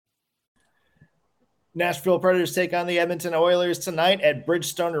Nashville Predators take on the Edmonton Oilers tonight at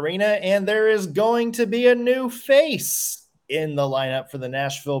Bridgestone Arena, and there is going to be a new face in the lineup for the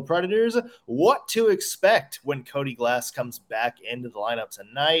Nashville Predators. What to expect when Cody Glass comes back into the lineup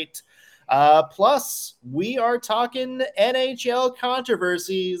tonight? Plus, we are talking NHL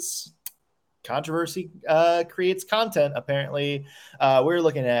controversies. Controversy creates content, apparently. We're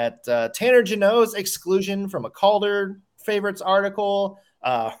looking at Tanner Jeannot's exclusion from a Calder favorites article,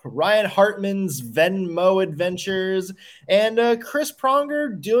 Ryan Hartman's Venmo adventures, and Chris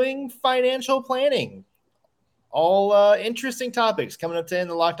Pronger doing financial planning. All interesting topics coming up today in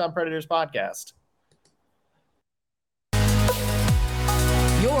the Locked On Predators podcast.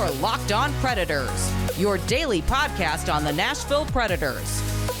 Your Locked On Predators, your daily podcast on the Nashville Predators.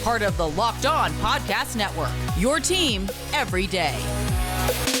 Part of the Locked On Podcast Network, your team every day.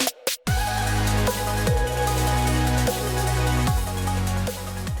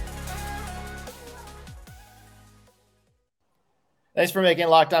 Thanks for making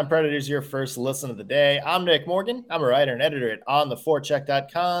Locked On Predators your first listen of the day. I'm Nick Morgan. I'm a writer and editor at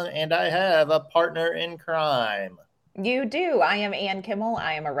ontheforecheck.com, and I have a partner in crime. You do. I am Ann Kimmel.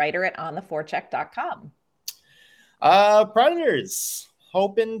 I am a writer at ontheforecheck.com. Predators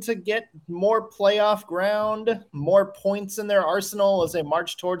hoping to get more playoff ground, more points in their arsenal as they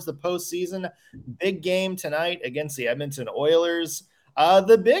march towards the postseason. Big game tonight against the Edmonton Oilers.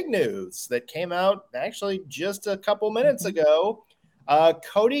 The big news that came out actually just a couple minutes ago,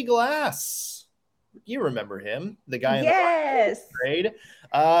 Cody Glass. You remember him, the guy in the trade.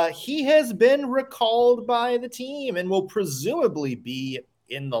 He has been recalled by the team and will presumably be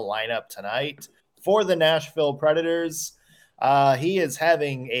in the lineup tonight for the Nashville Predators. He is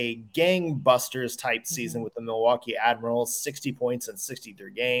having a gangbusters type season with the Milwaukee Admirals, 60 points in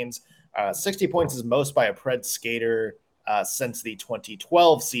 63 games. 60 points is most by a Pred skater since the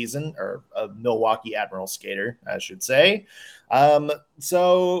 2012 season, or a Milwaukee Admiral skater, I should say.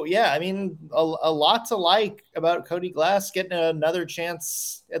 So, yeah, I mean, a lot to like about Cody Glass getting another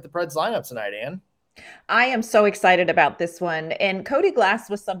chance at the Preds lineup tonight, Ann. I am so excited about this one. And Cody Glass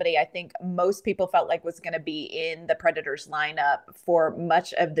was somebody I think most people felt like was going to be in the Predators lineup for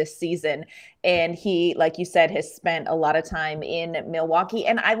much of this season. And he, like you said, has spent a lot of time in Milwaukee.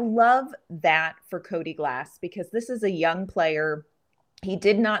 And I love that for Cody Glass because this is a young player. He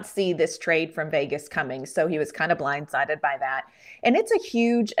did not see this trade from Vegas coming, so he was kind of blindsided by that. And it's a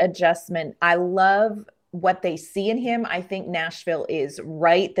huge adjustment. I love what they see in him. I think Nashville is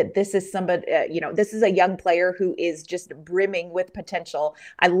right that this is somebody, this is a young player who is just brimming with potential.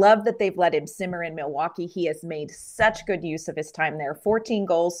 I love that they've let him simmer in Milwaukee. He has made such good use of his time there. 14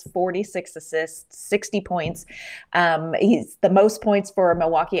 goals, 46 assists, 60 points. He's the most points for a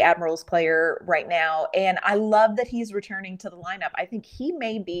Milwaukee Admirals player right now. And I love that he's returning to the lineup. I think he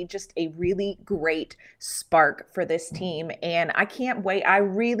may be just a really great spark for this team. And I can't wait. I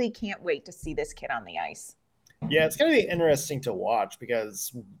really can't wait to see this kid on the ice. Yeah, it's going to be interesting to watch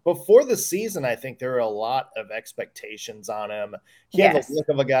because before the season, I think there were a lot of expectations on him. He had the look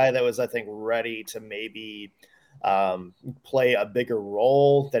of a guy that was, I think, ready to maybe play a bigger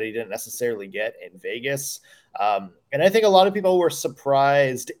role that he didn't necessarily get in Vegas. And I think a lot of people were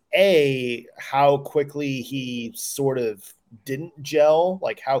surprised, A, how quickly he sort of didn't gel,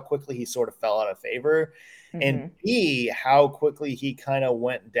 like how quickly he sort of fell out of favor, and B, how quickly he kind of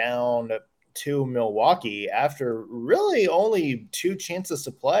went down to Milwaukee after really only 2 chances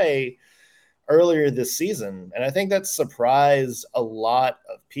to play earlier this season. And I think that surprised a lot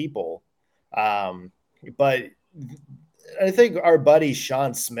of people. But I think our buddy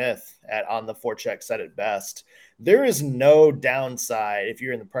Sean Smith at On the Forecheck said it best. There is no downside if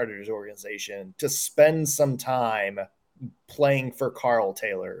you're in the Predators organization to spend some time playing for Carl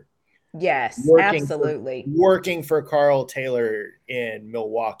Taylor. Yes, absolutely. Working for Carl Taylor in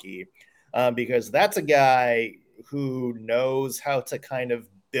Milwaukee. Because that's a guy who knows how to kind of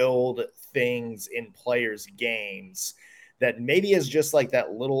build things in players' games that maybe is just like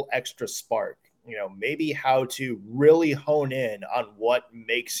that little extra spark, maybe how to really hone in on what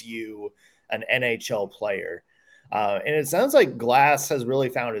makes you an NHL player. And it sounds like Glass has really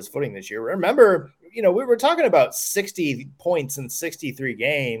found his footing this year. Remember, we were talking about 60 points in 63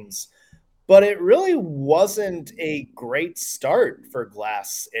 games. But it really wasn't a great start for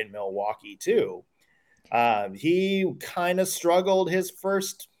Glass in Milwaukee, too. He kind of struggled his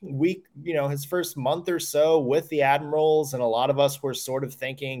first week, his first month or so with the Admirals. And a lot of us were sort of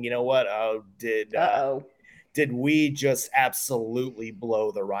thinking, what? Did we just absolutely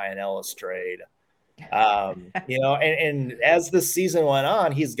blow the Ryan Ellis trade? And as the season went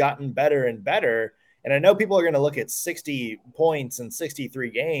on, he's gotten better and better. And I know people are going to look at 60 points in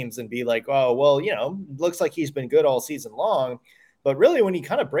 63 games and be like, oh, well, looks like he's been good all season long. But really, when you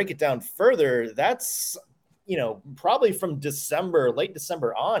kind of break it down further, that's, probably from late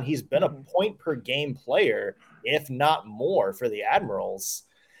December on, he's been a point per game player, if not more, for the Admirals.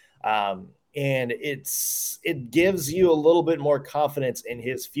 And it gives you a little bit more confidence in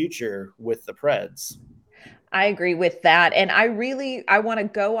his future with the Preds. I agree with that. And I want to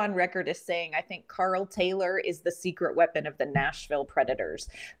go on record as saying I think Carl Taylor is the secret weapon of the Nashville Predators,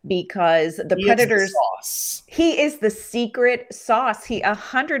 because Predators, he is the secret sauce. He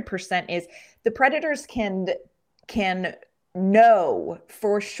 100% is. The Predators can know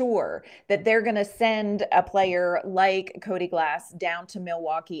for sure that they're going to send a player like Cody Glass down to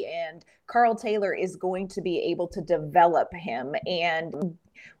Milwaukee, and Carl Taylor is going to be able to develop him. And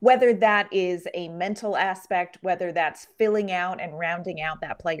whether that is a mental aspect, whether that's filling out and rounding out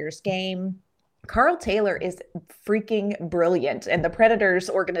that player's game, Carl Taylor is freaking brilliant. And the Predators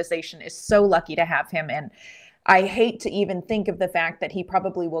organization is so lucky to have him. And I hate to even think of the fact that he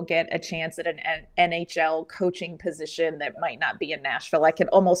probably will get a chance at an NHL coaching position that might not be in Nashville. I can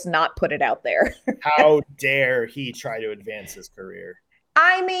almost not put it out there. How dare he try to advance his career?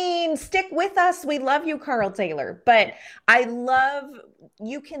 I mean, stick with us. We love you, Carl Taylor. But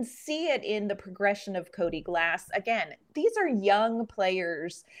you can see it in the progression of Cody Glass. Again, these are young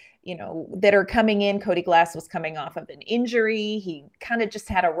players, that are coming in. Cody Glass was coming off of an injury. He kind of just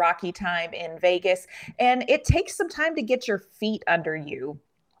had a rocky time in Vegas. And it takes some time to get your feet under you.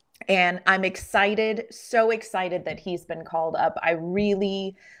 And I'm excited, so excited that he's been called up. I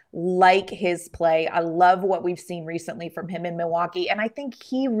really like his play. I love what we've seen recently from him in Milwaukee. And I think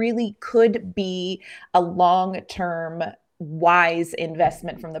he really could be a long-term wise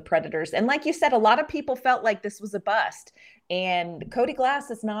investment from the Predators. And like you said, a lot of people felt like this was a bust. And Cody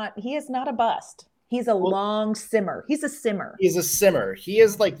Glass is not a bust. He's a long simmer. He's a simmer. He's a simmer. He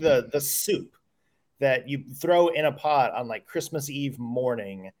is like the soup that you throw in a pot on like Christmas Eve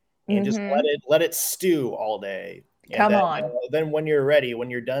morning and just let it stew all day. Come on. Then when you're ready, when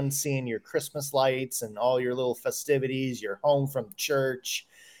you're done seeing your Christmas lights and all your little festivities, you're home from church,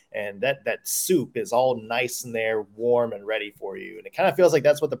 and that soup is all nice and there, warm and ready for you. And it kind of feels like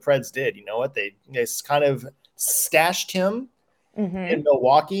that's what the Preds did. You know what? They kind of stashed him in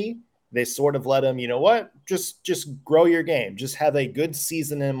Milwaukee. They sort of let him, just grow your game. Just have a good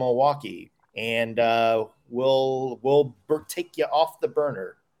season in Milwaukee, and we'll take you off the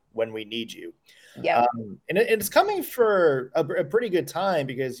burner when we need you. Yeah. And it's coming for a pretty good time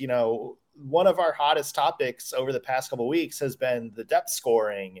because, one of our hottest topics over the past couple of weeks has been the depth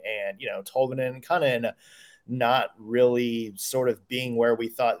scoring and, Tolvanen and Cunnin not really sort of being where we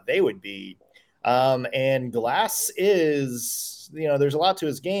thought they would be. And Glass is, there's a lot to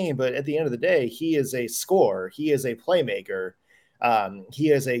his game, but at the end of the day, he is a scorer. He is a playmaker.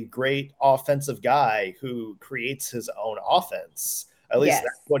 He is a great offensive guy who creates his own offense. At least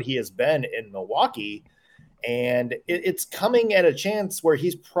that's what he has been in Milwaukee. And it's coming at a chance where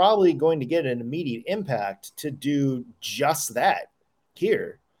he's probably going to get an immediate impact to do just that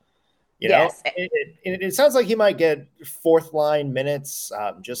here. It sounds like he might get fourth line minutes,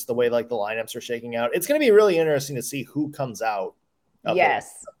 just the way like the lineups are shaking out. It's going to be really interesting to see who comes out.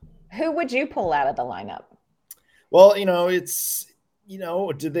 Yes. Who would you pull out of the lineup? Well,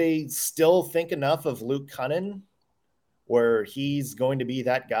 do they still think enough of Luke Cunnin where he's going to be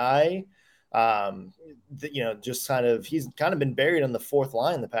that guy? He's kind of been buried on the fourth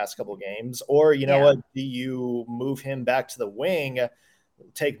line the past couple of games. Or, what, do you move him back to the wing,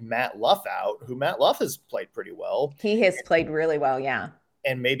 take Matt Luff out, who Matt Luff has played pretty well. He has played really well, yeah.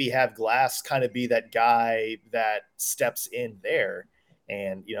 And maybe have Glass kind of be that guy that steps in there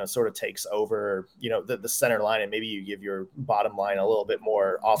and, sort of takes over, the center line, and maybe you give your bottom line a little bit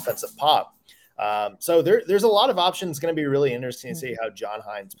more offensive pop. So there's a lot of options. Going to be really interesting to see how John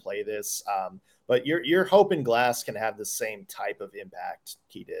Hynes play this. But you're hoping Glass can have the same type of impact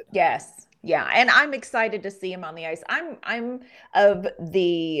he did. Yes. Yeah. And I'm excited to see him on the ice. I'm of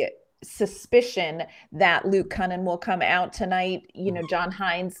the suspicion that Luke Cunnin will come out tonight. John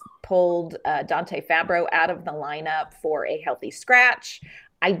Hynes pulled Dante Fabro out of the lineup for a healthy scratch.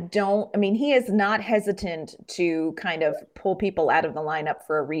 He is not hesitant to kind of pull people out of the lineup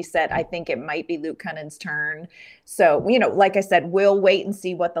for a reset. I think it might be Luke Cunnin's turn. So, like I said, we'll wait and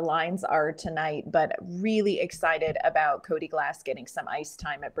see what the lines are tonight, but really excited about Cody Glass getting some ice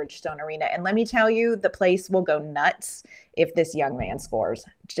time at Bridgestone Arena. And let me tell you, the place will go nuts if this young man scores.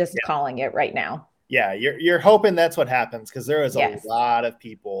 Just calling it right now. Yeah, you're hoping that's what happens, because there is a lot of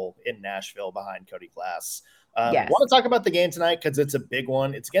people in Nashville behind Cody Glass. Yes. Want to talk about the game tonight because it's a big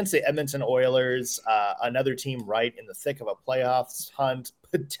one. It's against the Edmonton Oilers, another team right in the thick of a playoffs hunt,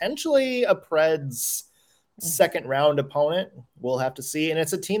 potentially a Preds second round opponent. We'll have to see. And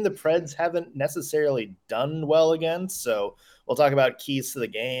it's a team the Preds haven't necessarily done well against. So we'll talk about keys to the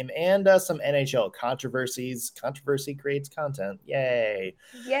game and some NHL controversies. Controversy creates content. Yay.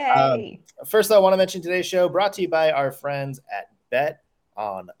 Yay. First, I want to mention today's show brought to you by our friends at Bet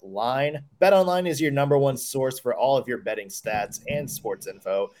Online. Bet Online is your number one source for all of your betting stats and sports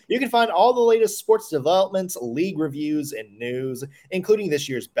info. You can find all the latest sports developments, league reviews, and news, including this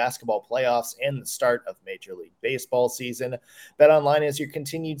year's basketball playoffs and the start of Major League Baseball season. Bet Online is your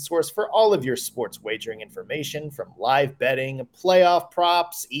continued source for all of your sports wagering information, from live betting, playoff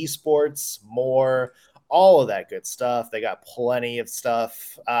props, esports, more. All of that good stuff. They got plenty of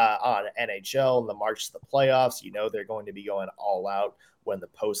stuff on NHL in the March to the playoffs. You know they're going to be going all out when the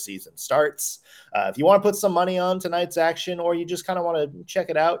postseason starts. If you want to put some money on tonight's action, or you just kind of want to check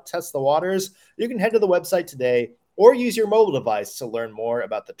it out, test the waters, you can head to the website today or use your mobile device to learn more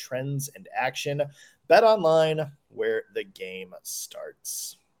about the trends and action. Bet Online, where the game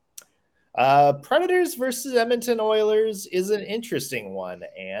starts. Predators versus Edmonton Oilers is an interesting one,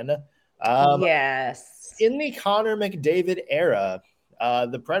 Anne. Yes. In the Connor McDavid era,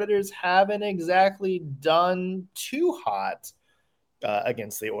 the Predators haven't exactly done too hot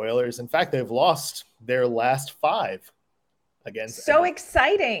against the Oilers. In fact, they've lost their last 5 against. So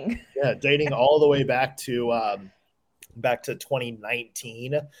exciting. Yeah, dating all the way back to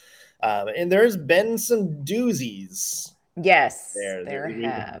 2019. And there's been some doozies. Yes,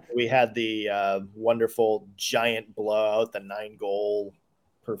 we had the wonderful giant blowout, the 9-goal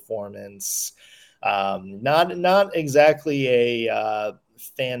performance. Not exactly a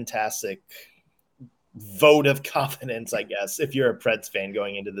fantastic vote of confidence, I guess, if you're a Preds fan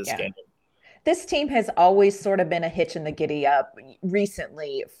going into this game. This team has always sort of been a hitch in the giddy up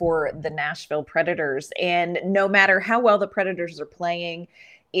recently for the Nashville Predators. And no matter how well the Predators are playing,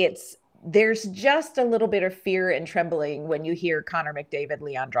 there's just a little bit of fear and trembling when you hear Connor McDavid,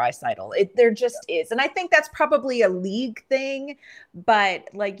 Leon Draisaitl. There just is. And I think that's probably a league thing. But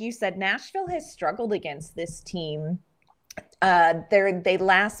like you said, Nashville has struggled against this team. They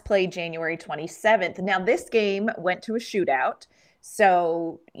last played January 27th. Now, this game went to a shootout.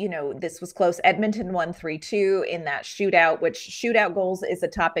 So, this was close. Edmonton won 3-2 in that shootout, which shootout goals is a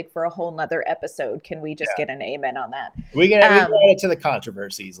topic for a whole nother episode. Can we just get an amen on that? We can add it to the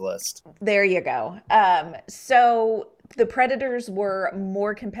controversies list. There you go. So the Predators were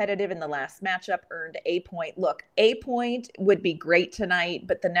more competitive in the last matchup, earned a point. Look, a point would be great tonight,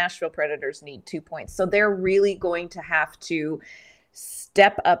 but the Nashville Predators need 2 points. So they're really going to have to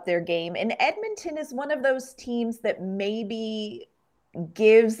step up their game. And Edmonton is one of those teams that maybe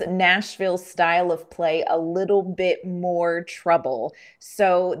gives Nashville's style of play a little bit more trouble.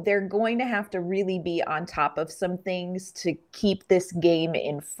 So they're going to have to really be on top of some things to keep this game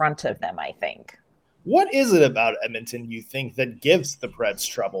in front of them, I think. What is it about Edmonton, you think, that gives the Preds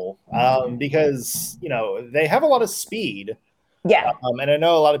trouble? Because, they have a lot of speed. Yeah. And I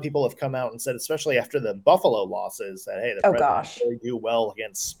know a lot of people have come out and said, especially after the Buffalo losses, that, hey, the Preds really do well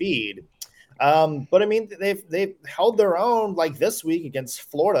against speed. But I mean, they've held their own, like this week against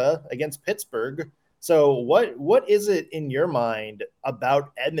Florida, against Pittsburgh. So what is it in your mind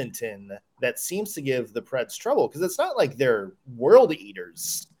about Edmonton that seems to give the Preds trouble? Because it's not like they're world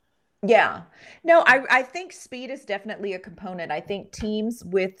eaters. Yeah. No, I think speed is definitely a component. I think teams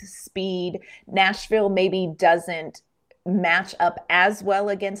with speed, Nashville maybe doesn't match up as well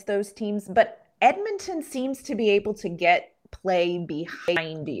against those teams, but Edmonton seems to be able to get play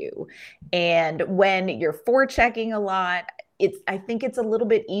behind you. And when you're forechecking a lot, I think it's a little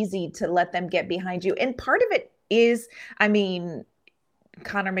bit easy to let them get behind you. And part of it is, Connor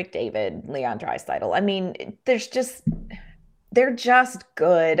McDavid, Leon Draisaitl. They're just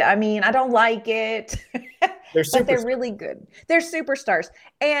good. I don't like it. But they're really good. They're superstars.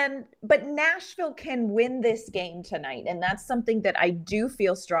 But Nashville can win this game tonight. And that's something that I do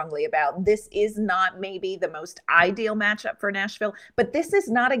feel strongly about. This is not maybe the most ideal matchup for Nashville, but this is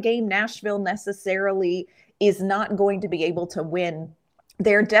not a game Nashville necessarily is not going to be able to win.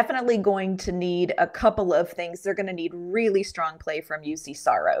 They're definitely going to need a couple of things. They're going to need really strong play from Juuse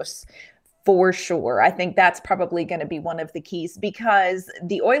Saros. For sure. I think that's probably going to be one of the keys because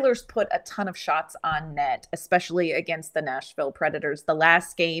the Oilers put a ton of shots on net, especially against the Nashville Predators. The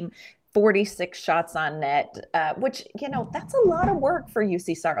last game, 46 shots on net, which, that's a lot of work for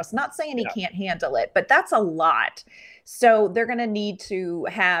Juuse Saros. Not saying he can't handle it, but that's a lot. So they're going to need to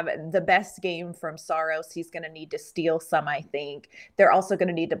have the best game from Saros. He's going to need to steal some, I think. They're also going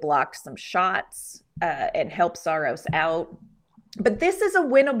to need to block some shots and help Saros out. But this is a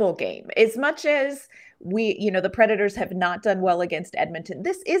winnable game. As much as the Predators have not done well against Edmonton,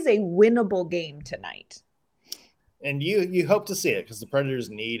 this is a winnable game tonight. And you hope to see it because the Predators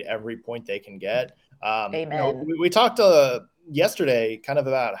need every point they can get. Amen. We talked yesterday kind of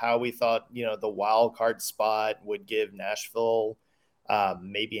about how we thought, the wild card spot would give Nashville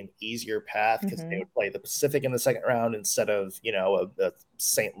maybe an easier path because they would play the Pacific in the second round instead of, a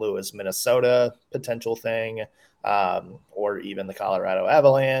St. Louis, Minnesota potential thing, or even the Colorado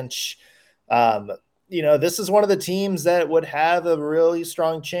Avalanche. This is one of the teams that would have a really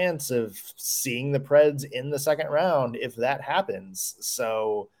strong chance of seeing the Preds in the second round if that happens.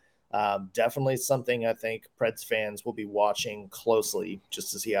 So definitely something I think Preds fans will be watching closely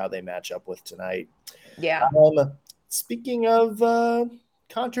just to see how they match up with tonight. Yeah. Speaking of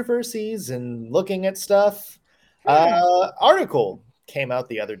controversies and looking at stuff, article came out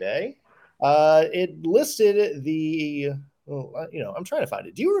the other day. It listed I'm trying to find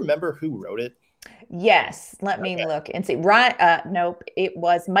it. Do you remember who wrote it? Yes. Let me look and see. Right. Nope. It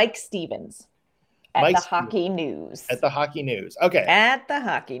was Mike Stevens. At the Hockey News. At the Hockey News. Okay. At the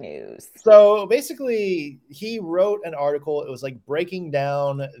Hockey News. So basically, he wrote an article. It was like breaking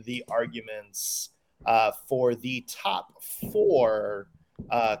down the arguments for the top 4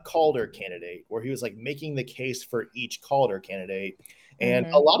 Calder candidate, where he was like making the case for each Calder candidate. And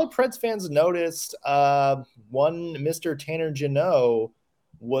a lot of Preds fans noticed one Mr. Tanner Jeannot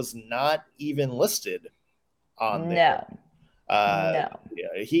was not even listed on there. No.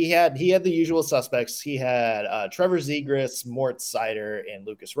 Yeah, he had the usual suspects. He had Trevor Zegras, Mort Seider, and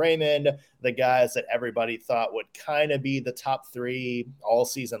Lucas Raymond, the guys that everybody thought would kind of be the top 3 all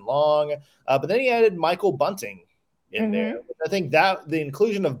season long. But then he added Michael Bunting in there. I think that the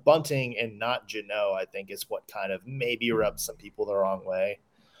inclusion of Bunting and not Jeannot, I think, is what kind of maybe rubs some people the wrong way.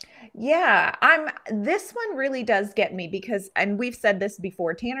 Yeah, this one really does get me because, and we've said this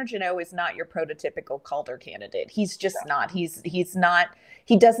before, Tanner Jeannot is not your prototypical Calder candidate. He's just not. He's not.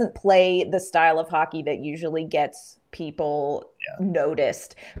 He doesn't play the style of hockey that usually gets people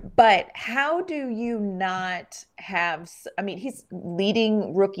noticed. But how do you not have? I mean, he's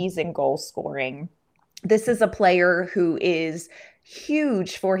leading rookies in goal scoring. This is a player who is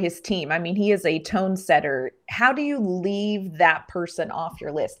huge for his team. I mean, he is a tone setter. How do you leave that person off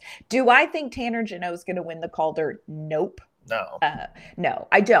your list? Do I think Tanner Jeannot is going to win the Calder? Nope. No. No,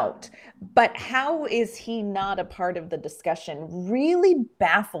 I don't. But how is he not a part of the discussion? Really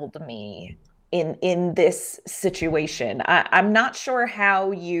baffled me in this situation. I'm not sure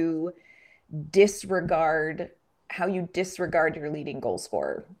how you disregard your leading goal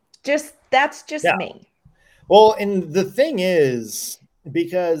scorer. That's just me. Well, and the thing is,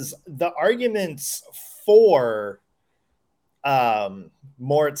 because the arguments for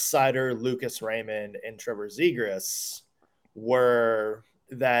Moritz Seider, Lucas Raymond, and Trevor Zegras were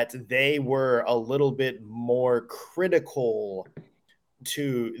that they were a little bit more critical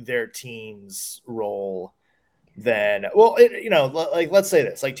to their team's role than, let's say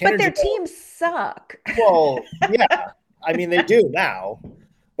this, like Tanner. But their teams suck. Well, yeah, I mean they do now,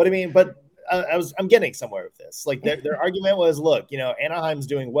 but I'm getting somewhere with this. Like their argument was, look, Anaheim's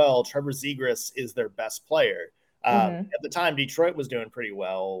doing well. Trevor Zegras is their best player. At the time, Detroit was doing pretty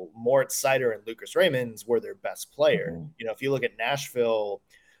well. Moritz Seider and Lucas Raymond were their best player. If you look at Nashville,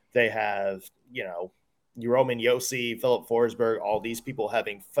 they have, Roman Josi, Philip Forsberg, all these people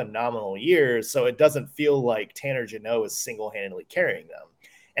having phenomenal years. So it doesn't feel like Tanner Jeannot is single-handedly carrying them.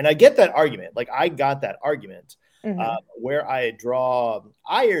 And I get that argument. Like I got that argument. Where I draw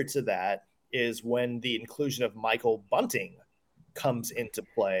ire to that is when the inclusion of Michael Bunting comes into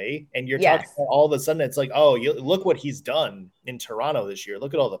play, and you're talking about all of a sudden it's like, oh, look what he's done in Toronto this year.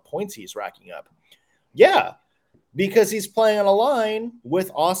 Look at all the points he's racking up. Yeah, because he's playing on a line with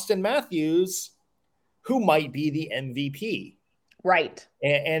Austin Matthews, who might be the MVP. Right.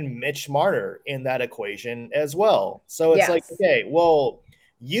 And Mitch Marner in that equation as well. So it's like, okay, well,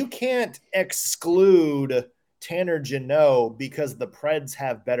 you can't exclude Tanner Jeannot because the Preds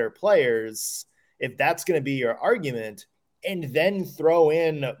have better players, if that's going to be your argument, and then throw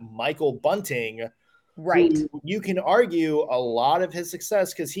in Michael Bunting, right? You can argue a lot of his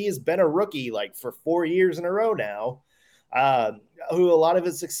success because he has been a rookie like for 4 years in a row now, who a lot of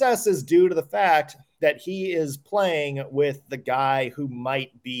his success is due to the fact that he is playing with the guy who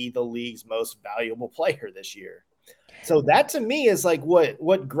might be the league's most valuable player this year. So that to me is like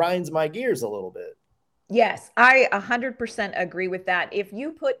what grinds my gears a little bit. Yes, I 100% agree with that. If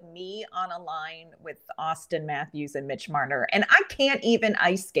you put me on a line with Austin Matthews and Mitch Marner, and I can't even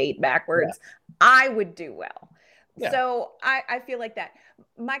ice skate backwards, I would do well. So I feel like that.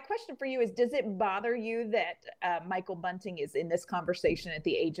 My question for you is, does it bother you that Michael Bunting is in this conversation at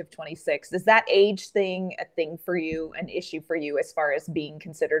the age of 26? Is that age thing a thing for you, an issue for you as far as being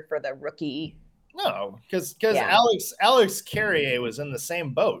considered for the rookie? No, because Alex Carrier was in the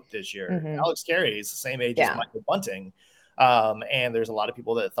same boat this year. Alex Carrier is the same age as Michael Bunting. And there's a lot of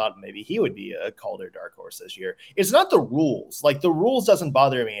people that thought maybe he would be a Calder dark horse this year. It's not the rules. Like, the rules doesn't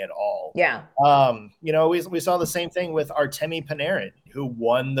bother me at all. Yeah. We saw the same thing with Artemi Panarin, who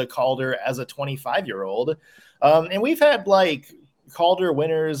won the Calder as a 25-year-old. And we've had like Calder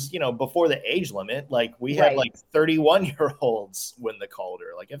winners, before the age limit. Like, we had like 31-year-olds win the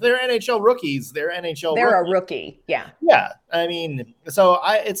Calder. Like, if they're NHL rookies, they're a rookie. Yeah. Yeah. I mean, so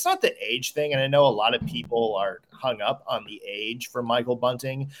it's not the age thing. And I know a lot of people are hung up on the age for Michael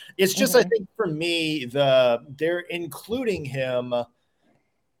Bunting. It's just, I think for me, they're including him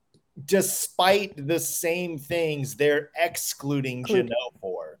despite the same things they're excluding Jeannot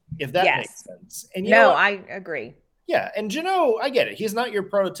for, if that makes sense. And I agree. Yeah, and Jeannot, I get it. He's not your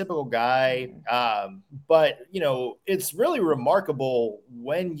prototypical guy, but, it's really remarkable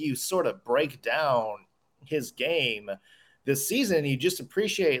when you sort of break down his game this season. You just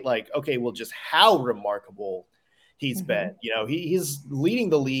appreciate, like, okay, well, just how remarkable he's been. He's leading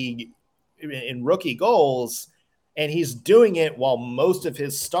the league in rookie goals, and he's doing it while most of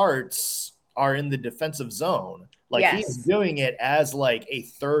his starts are in the defensive zone. Like, he's doing it as like a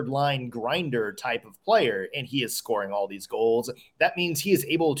third line grinder type of player, and he is scoring all these goals. That means he is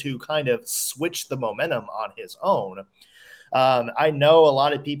able to kind of switch the momentum on his own. I know a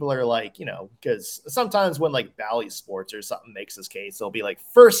lot of people are like, because sometimes when like Bally Sports or something makes this case, they'll be like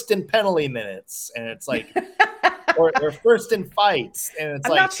first in penalty minutes, and it's like, or first in fights, and it's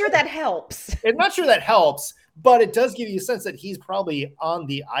I'm not sure that helps. I'm not sure that helps, but it does give you a sense that he's probably on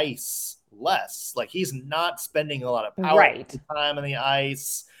the ice less. Like, he's not spending a lot of power time on the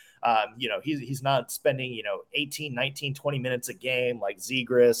ice. He's not spending 18, 19, 20 minutes a game like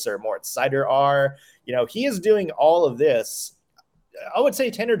Zegras or Moritz Seider are. He is doing all of this. I would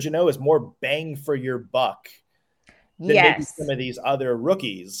say Tanner Jeannot is more bang for your buck than maybe some of these other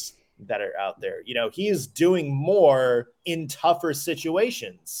rookies that are out there. He is doing more in tougher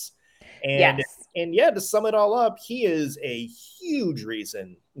situations. And to sum it all up, he is a huge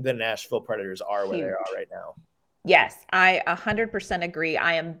reason the Nashville Predators are where they are right now. Yes, I 100% agree.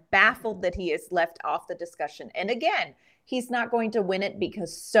 I am baffled that he is left off the discussion. And again, he's not going to win it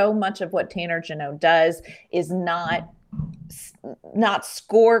because so much of what Tanner Jeannot does is not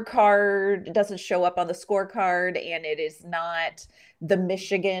scorecard. It doesn't show up on the scorecard, and it is not the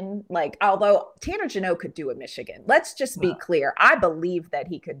Michigan. Like, although Tanner Jeannot could do a Michigan, let's just be clear. I believe that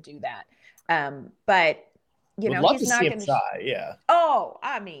he could do that. But he's not going to try. Yeah. Oh,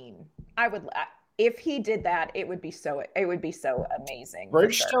 I mean, I would. If he did that, it would be so amazing.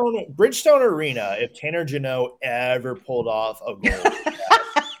 Bridgestone Arena, if Tanner Jeannot ever pulled off a goal,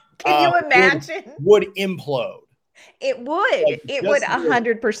 can you imagine? Would implode. It would. Like, it would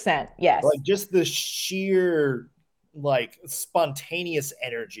 100%. Yes. Like, just the sheer, like, spontaneous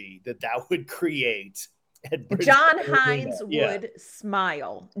energy that would create. John Hines would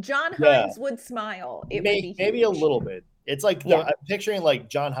smile. John Hines would smile. It would be maybe a little bit. It's like I'm picturing like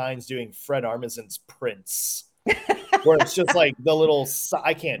John Hines doing Fred Armisen's Prince, where it's just like the little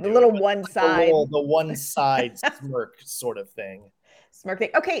I can't do the little it, one like side, the one side smirk sort of thing. Smirk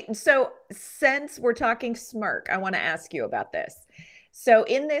thing. Okay, so since we're talking smirk, I want to ask you about this. So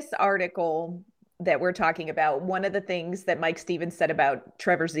in this article that we're talking about, one of the things that Mike Stevens said about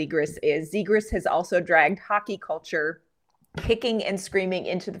Trevor Zegras is Zegras has also dragged hockey culture kicking and screaming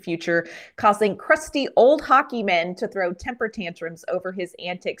into the future, causing crusty old hockey men to throw temper tantrums over his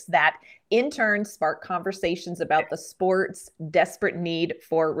antics that in turn spark conversations about the sport's desperate need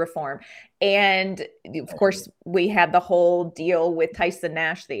for reform. And of course, we had the whole deal with Tyson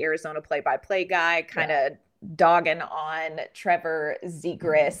Nash, the Arizona play-by-play guy, kind of dogging on Trevor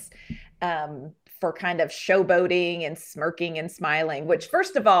Zegras for kind of showboating and smirking and smiling, which,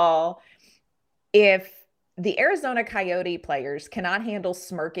 first of all, if the Arizona Coyote players cannot handle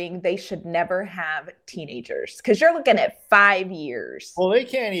smirking, they should never have teenagers, because you're looking at 5 years. Well, they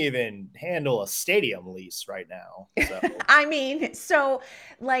can't even handle a stadium lease right now. So. I mean, so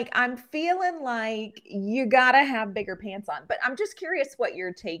like, I'm feeling like you got to have bigger pants on, but I'm just curious what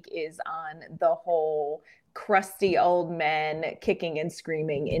your take is on the whole crusty old men kicking and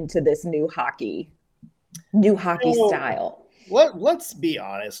screaming into this new hockey style. Let's be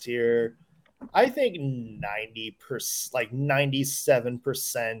honest here. I think 90%, like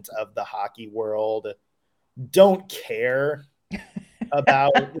 97% of the hockey world don't care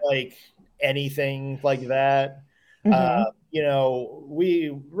about like anything like that. Mm-hmm.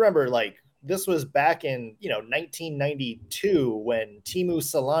 We remember like this was back in 1992 when Teemu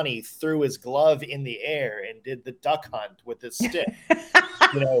Selanne threw his glove in the air and did the duck hunt with his stick.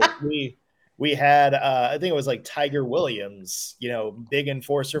 We had I think it was like Tiger Williams, big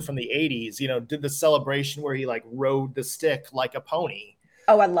enforcer from the 80s, did the celebration where he like rode the stick like a pony.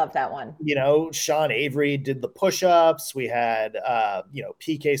 Oh, I love that one. Sean Avery did the push-ups. We had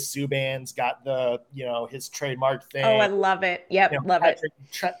PK Subban's got the his trademark thing. Oh, I love it. Yep, love it.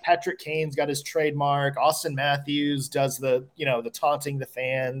 Patrick Kane's got his trademark. Austin Matthews does the taunting the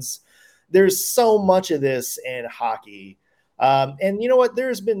fans. There's so much of this in hockey. And you know what?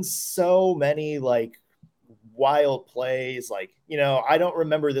 There's been so many like wild plays. Like, I don't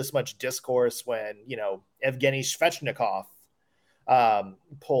remember this much discourse when, Evgeny Svechnikov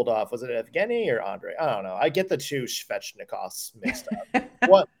pulled off. Was it Evgeny or Andre? I don't know. I get the two Svechnikovs mixed up.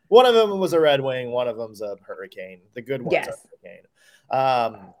 One of them was a Red Wing. One of them's a Hurricane. The good one's a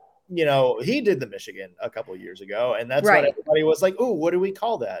Hurricane. He did the Michigan a couple of years ago, and that's when everybody was like, "Ooh, what do we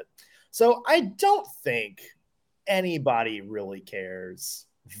call that?" So I don't think anybody really cares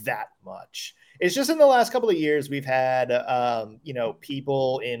that much. It's just in the last couple of years we've had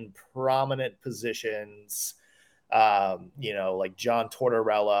people in prominent positions, like John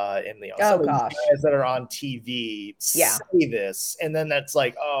Tortorella and some of these guys that are on TV say this, and then that's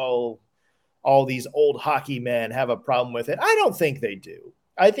like, oh, all these old hockey men have a problem with it. I don't think they do.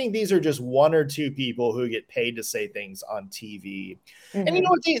 I think these are just one or two people who get paid to say things on TV. Mm-hmm. And you know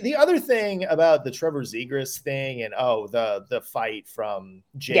what? The other thing about the Trevor Zegras thing and the fight from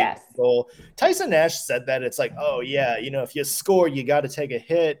Jay Beagle, Tyson Nash said that it's like, oh yeah, if you score, you got to take a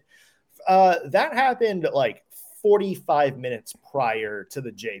hit. That happened like 45 minutes prior to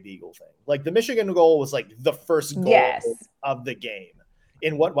the Jay Beagle thing. Like the Michigan goal was like the first goal of the game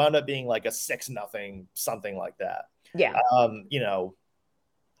in what wound up being like a 6-0, something like that. Yeah.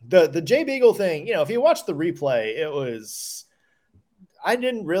 The Jay Beagle thing, if you watch the replay, I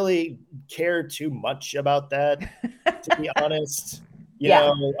didn't really care too much about that, to be honest.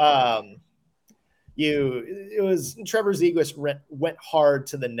 It was Trevor Zegras went hard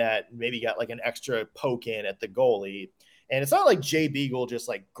to the net, maybe got like an extra poke in at the goalie. And it's not like Jay Beagle just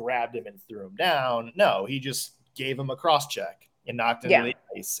like grabbed him and threw him down. No, he just gave him a cross check and knocked into the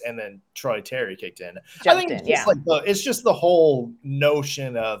ice, and then Troy Terry kicked in. I think it's just the whole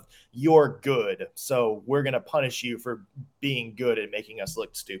notion of you're good, so we're going to punish you for being good and making us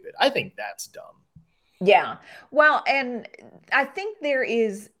look stupid. I think that's dumb. Yeah. Well, and I think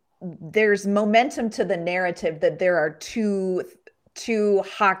there's momentum to the narrative that there are two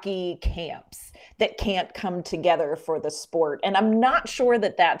hockey camps that can't come together for the sport. And I'm not sure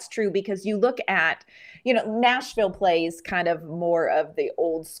that that's true, because you look at, Nashville plays kind of more of the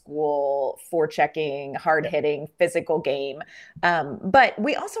old school forechecking, hard hitting, physical game. But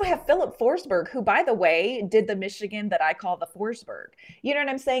we also have Philip Forsberg, who, by the way, did the Michigan that I call the Forsberg. You know what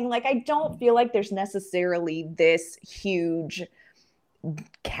I'm saying? Like, I don't feel like there's necessarily this huge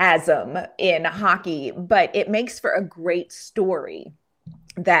chasm in hockey, but it makes for a great story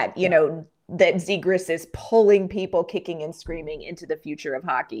that, that Zegras is pulling people kicking and screaming into the future of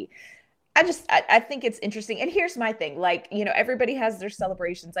hockey. I think it's interesting. And here's my thing. Like, everybody has their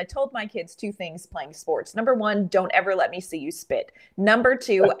celebrations. I told my kids two things playing sports. Number one, don't ever let me see you spit. Number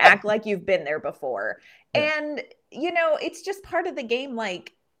two, act like you've been there before. And, it's just part of the game.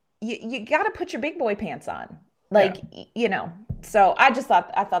 Like, you got to put your big boy pants on. Like, so I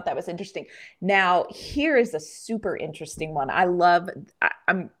thought that was interesting. Now, here is a super interesting one.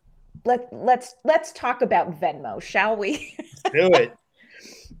 Let's talk about Venmo, shall we? Let's do it.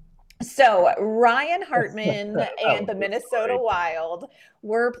 So Ryan Hartman and the Minnesota Wild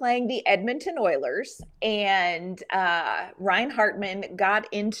were playing the Edmonton Oilers, and Ryan Hartman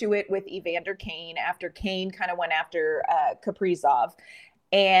got into it with Evander Kane after Kane kind of went after Kaprizov,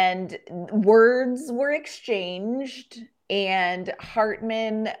 and words were exchanged, and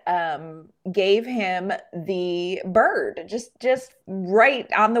Hartman gave him the bird, just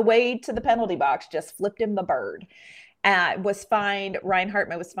right on the way to the penalty box, just flipped him the bird. Ryan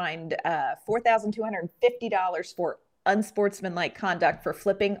Hartman was fined $4,250 for unsportsmanlike conduct for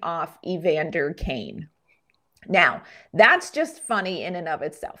flipping off Evander Kane. Now, that's just funny in and of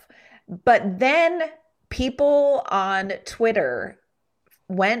itself. But then people on Twitter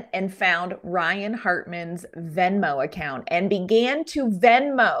went and found Ryan Hartman's Venmo account and began to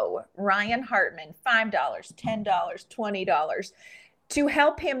Venmo Ryan Hartman $5, $10, $20 to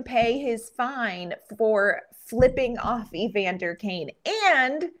help him pay his fine for flipping off Evander Kane.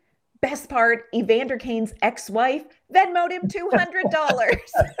 And best part, Evander Kane's ex-wife Venmoed him $200.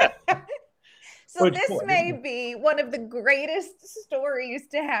 So this may be one of the greatest stories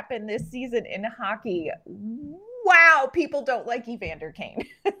to happen this season in hockey. Wow, people don't like Evander Kane.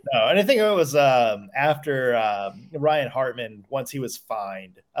 No, and I think it was after Ryan Hartman, once he was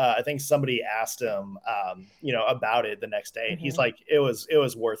fined, I think somebody asked him, about it the next day, and he's like, it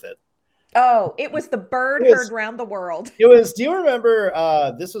was worth it. Oh, it was the bird heard round the world. It was. Do you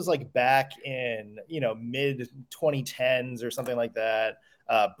remember? This was like back in mid 2010s or something like that.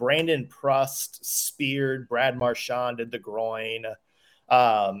 Brandon Prust speared Brad Marchand in the groin.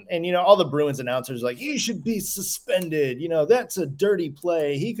 And all the Bruins announcers like, he should be suspended. That's a dirty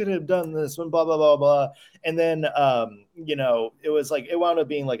play. He could have done this one, blah, blah, blah, blah. And then, it was like, it wound up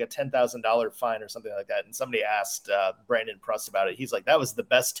being like a $10,000 fine or something like that. And somebody asked Brandon Prust about it. He's like, that was the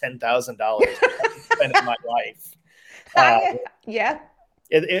best $10,000 I've spent in my life. Yeah.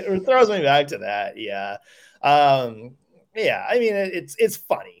 It throws me back to that. Yeah. Yeah. I mean, it's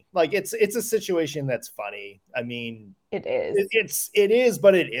funny. Like it's a situation that's funny. I mean, it is. It is,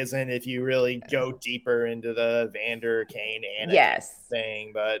 but it isn't if you really go deeper into the Vander Kane and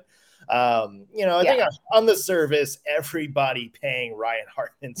thing. But I think on the surface, everybody paying Ryan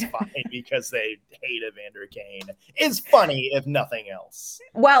Hartman's fine because they hate Evander Kane is funny, if nothing else.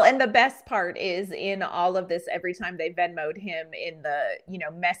 Well, and the best part is in all of this, every time they Venmoed him in the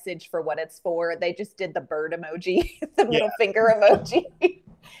message for what it's for, they just did the bird emoji, the middle finger emoji.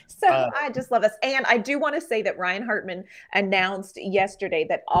 So I just love this. And I do want to say that Ryan Hartman announced yesterday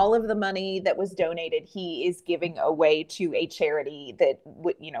that all of the money that was donated, he is giving away to a charity that,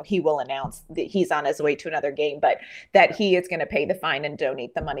 he will announce that he's on his way to another game, but that he is going to pay the fine and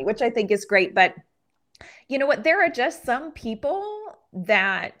donate the money, which I think is great. But you know what? There are just some people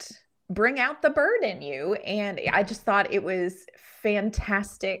that bring out the bird in you. And I just thought it was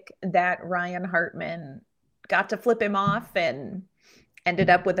fantastic that Ryan Hartman got to flip him off and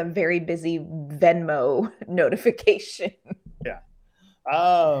ended up with a very busy Venmo notification. Yeah.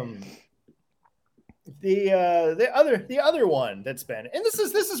 The other one that's been, and this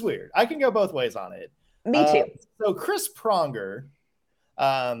is weird. I can go both ways on it. Me too. So Chris Pronger,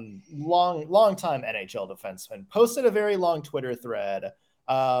 long time NHL defenseman, posted a very long Twitter thread,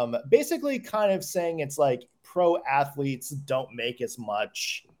 basically kind of saying it's like pro athletes don't make as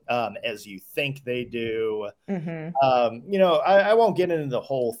much as you think they do. Mm-hmm. I won't get into the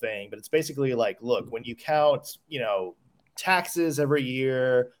whole thing, but it's basically like, look, when you count, taxes every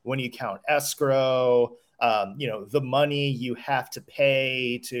year, when you count escrow, the money you have to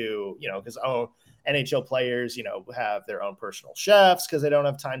pay to, because NHL players, have their own personal chefs because they don't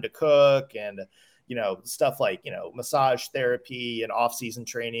have time to cook, and stuff like, massage therapy and off-season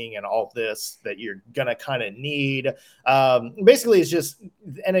training and all this that you're going to kind of need. Basically, it's just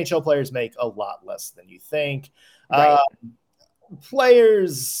NHL players make a lot less than you think. Right.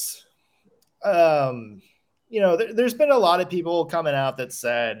 Players, there's been a lot of people coming out that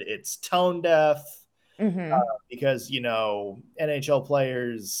said it's tone deaf. Mm-hmm. Because, NHL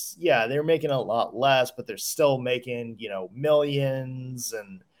players, they're making a lot less, but they're still making, millions,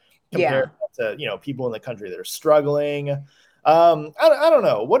 and compared to people in the country that are struggling. I don't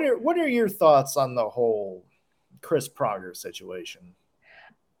know. What are your thoughts on the whole Chris Pronger situation?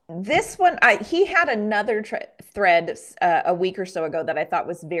 This one, he had another thread a week or so ago that I thought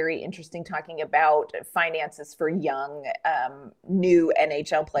was very interesting, talking about finances for young, new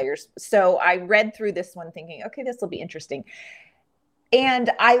NHL players. So I read through this one thinking, okay, this will be interesting. And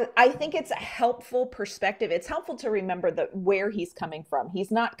I think it's a helpful perspective. It's helpful to remember where he's coming from.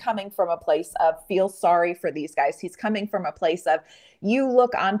 He's not coming from a place of feel sorry for these guys. He's coming from a place of, you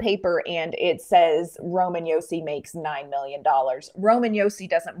look on paper and it says Roman Josi makes $9 million. Roman Josi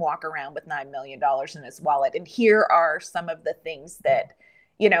doesn't walk around with $9 million in his wallet. And here are some of the things that,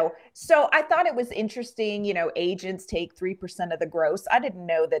 so I thought it was interesting, agents take 3% of the gross. I didn't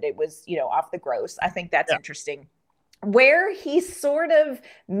know that it was, off the gross. I think that's interesting. Where he sort of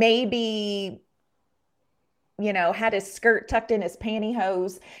maybe, had his skirt tucked in his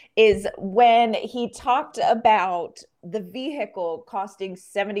pantyhose is when he talked about the vehicle costing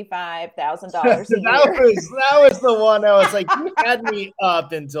 $75,000 a year. That was the one I was like, you had me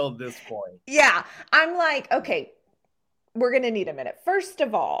up until this point. Yeah. I'm like, okay, we're going to need a minute. First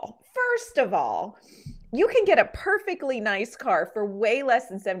of all, you can get a perfectly nice car for way less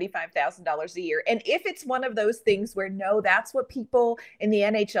than $75,000 a year. And if it's one of those things where, no, that's what people in the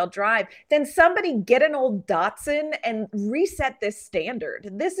NHL drive, then somebody get an old Datsun and reset this standard.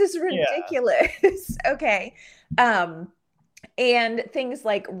 This is ridiculous. Yeah. Okay. and things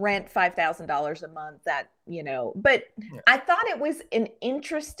like rent $5,000 a month, that, but I thought it was an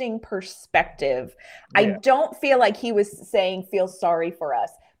interesting perspective. I don't feel like he was saying feel sorry for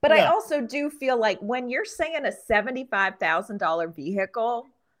us, but I also do feel like when you're saying a $75,000 vehicle,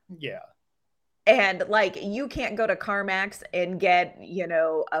 and like you can't go to CarMax and get,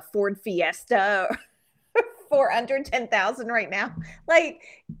 a Ford Fiesta for under 10,000 right now, like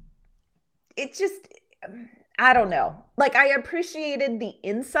it just, I don't know. Like I appreciated the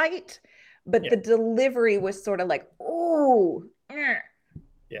insight, but the delivery was sort of like, oh, yeah.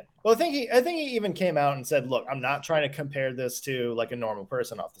 Well, I think he even came out and said, "Look, I'm not trying to compare this to like a normal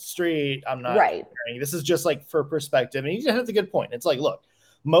person off the street. I'm not comparing. This is just like for perspective." And he just has a good point. It's like, look,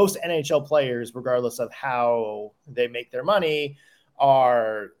 most NHL players, regardless of how they make their money,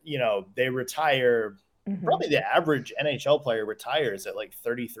 are, they retire. Probably the average NHL player retires at like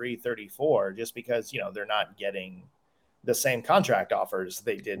 33, 34, just because, they're not getting the same contract offers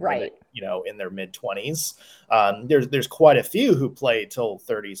they did when they, in their mid 20s. There's quite a few who play till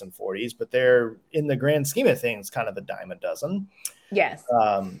 30s and 40s, but they're, in the grand scheme of things, kind of a dime a dozen. Yes.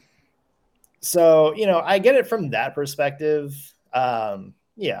 So, I get it from that perspective. I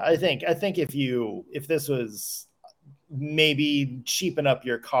think if this was maybe cheapen up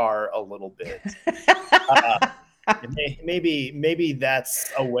your car a little bit, maybe that's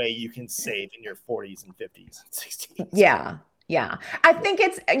a way you can save in your 40s and 50s and 60s. Yeah. I think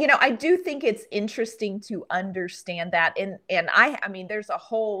it's, I do think it's interesting to understand that. And I mean, there's a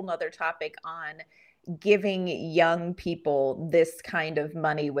whole nother topic on giving young people this kind of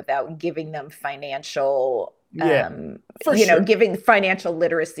money without giving them financial, giving financial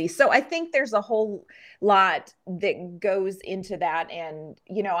literacy. So I think there's a whole lot that goes into that. And,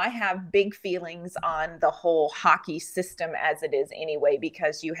 I have big feelings on the whole hockey system as it is anyway,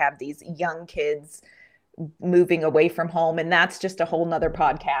 because you have these young kids moving away from home. And that's just a whole nother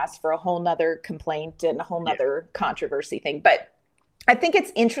podcast for a whole nother complaint and a whole nother controversy thing. But I think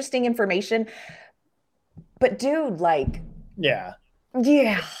it's interesting information. But dude, like, read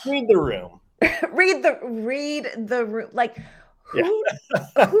the room. read the room. Like, who,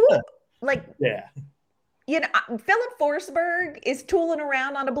 like, Philip Forsberg is tooling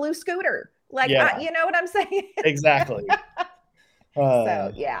around on a blue scooter. Like, you know what I'm saying? Exactly.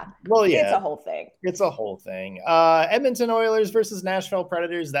 Well, yeah, it's a whole thing. Edmonton Oilers versus Nashville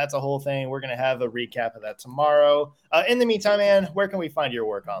Predators. That's a whole thing. We're going to have a recap of that tomorrow. In the meantime, Ann, where can we find your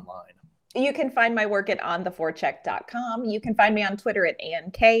work online? You can find my work at ontheforecheck.com. You can find me on Twitter at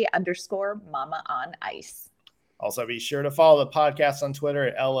ANK_Mama on Ice. Also, be sure to follow the podcast on Twitter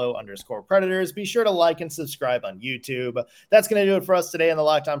at LO_Predators. Be sure to like and subscribe on YouTube. That's going to do it for us today on the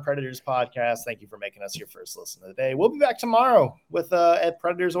Locked On Predators podcast. Thank you for making us your first listen of the day. We'll be back tomorrow with a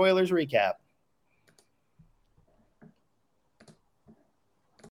Predators Oilers recap.